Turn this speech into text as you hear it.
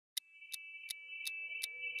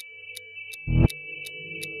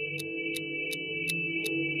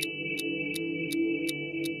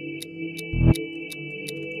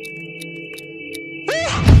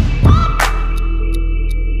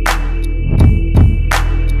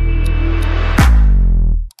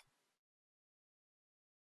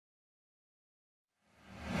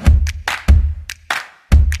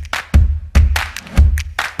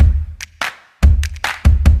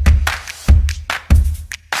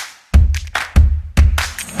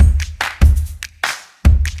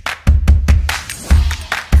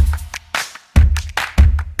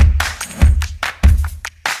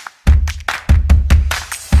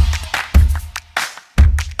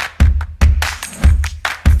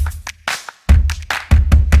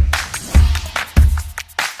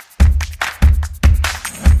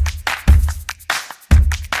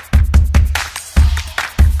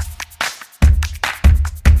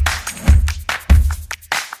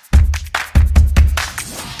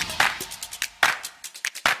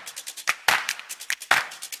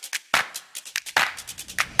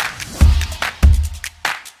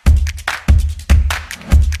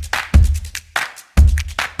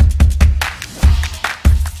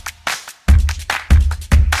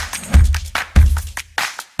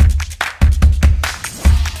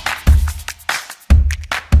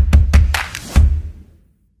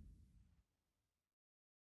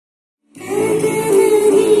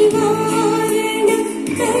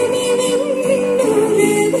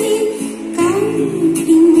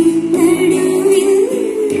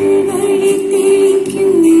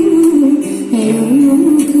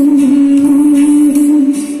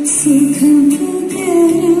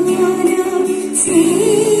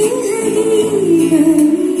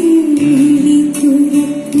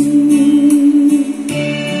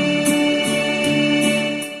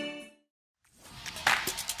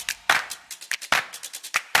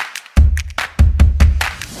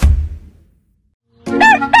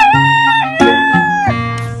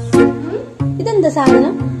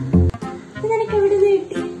സാധനം? ഇതെനിക്ക് എവിടെ നിന്ന്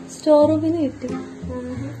കിട്ടി? സ്റ്റോർ റൂമിൽ നിന്ന് കിട്ടി.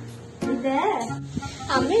 ഇത്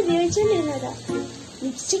അമ്മ ഉപയോഗിച്ചോണ്ടിരുന്നതാ.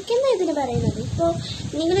 ലിപ്സ്റ്റിക് എന്നാ ഇതിന് പറയുന്നത്. ഇപ്പൊ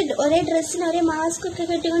നിങ്ങൾ ഒരേ ഡ്രസ്സിന് ഒരേ മാസ്ക് ഒക്കെ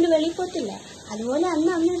കെട്ടിക്കൊണ്ട് വെളിയിൽ പോത്തില്ല, അതുപോലെ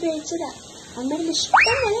അന്ന് അമ്മ ഉപയോഗിച്ചതാ. അമ്മയുടെ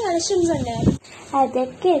ഇഷ്ടം പോലെ കളക്ഷൻസ് ഉണ്ടായിരുന്നു.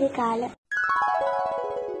 അതൊക്കെ ഒരു കാലം.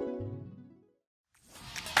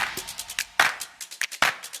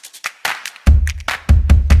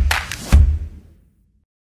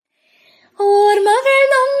 ഓർമ്മകൾ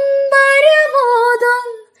നൊമ്പരമോതും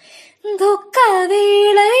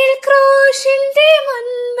ദുഃഖവേളയിൽ ക്രൂശിന്റെ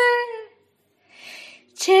മുൻപ്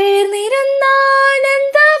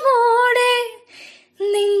ചേർന്നിരുന്നാനന്ദമോടെ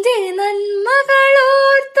നിന്റെ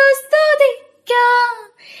നന്മകളോർത്തു സ്തുതിക്കാം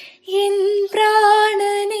എൻ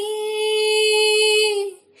പ്രാണനേ,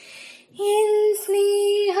 എൻ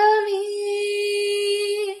സ്നേഹമേ,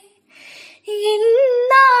 എൻ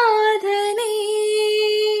നാഥനേ,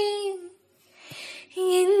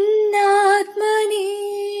 എൻ ആത്മനേ.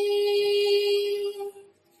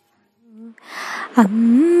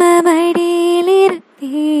 അമ്മ മടിയിലിരുത്തി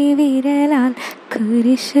വിരലാൽ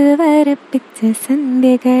കുരിശു വരപ്പിച്ച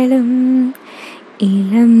സന്ധ്യകളും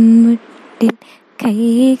ഇളം മുട്ടിൽ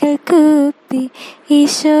കൈകൾ കൂപ്പി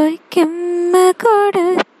ഈശോയ്ക്കമ്മ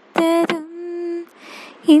കൊടുത്തതും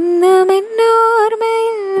ഇന്നും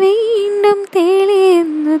എന്നോർമ്മയിൽ വീണ്ടും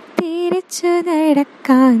തെളിയുന്നു. തിരിച്ചു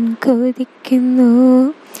നടക്കാൻ കൊതിക്കുന്നു,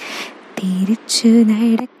 തിരിച്ചു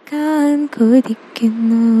നടക്കാൻ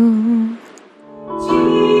കൊതിക്കുന്നു.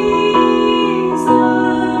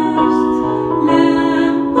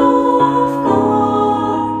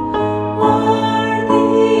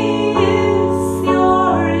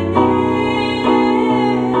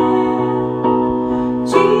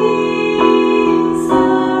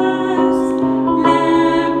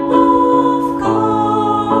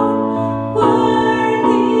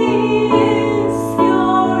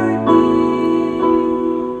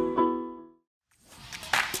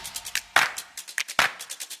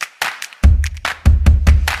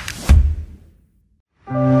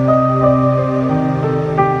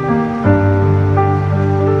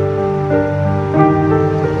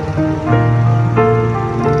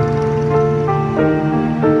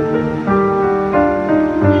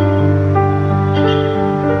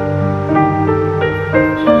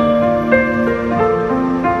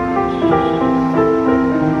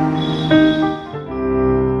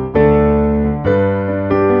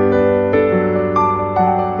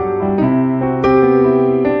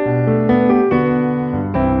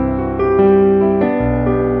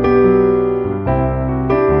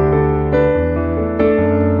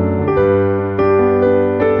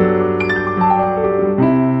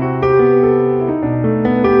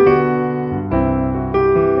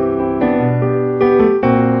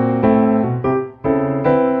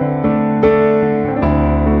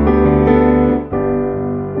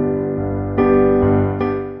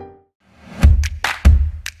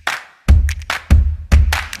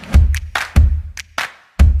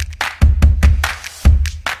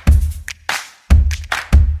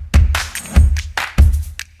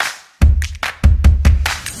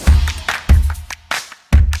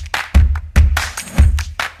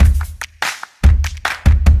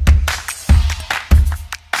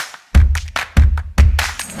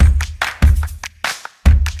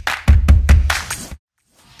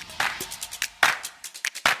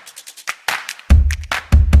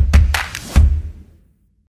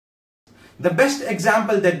 The best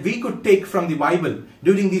example that we could take from the Bible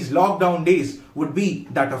during these lockdown days would be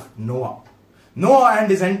that of Noah. Noah and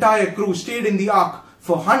his entire crew stayed in the ark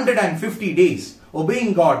for 150 days,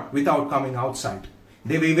 obeying God without coming outside.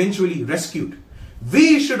 They were eventually rescued. We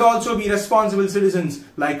should also be responsible citizens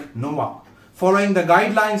like Noah, following the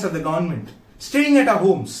guidelines of the government, staying at our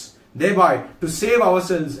homes, thereby to save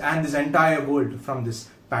ourselves and this entire world from this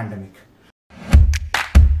pandemic.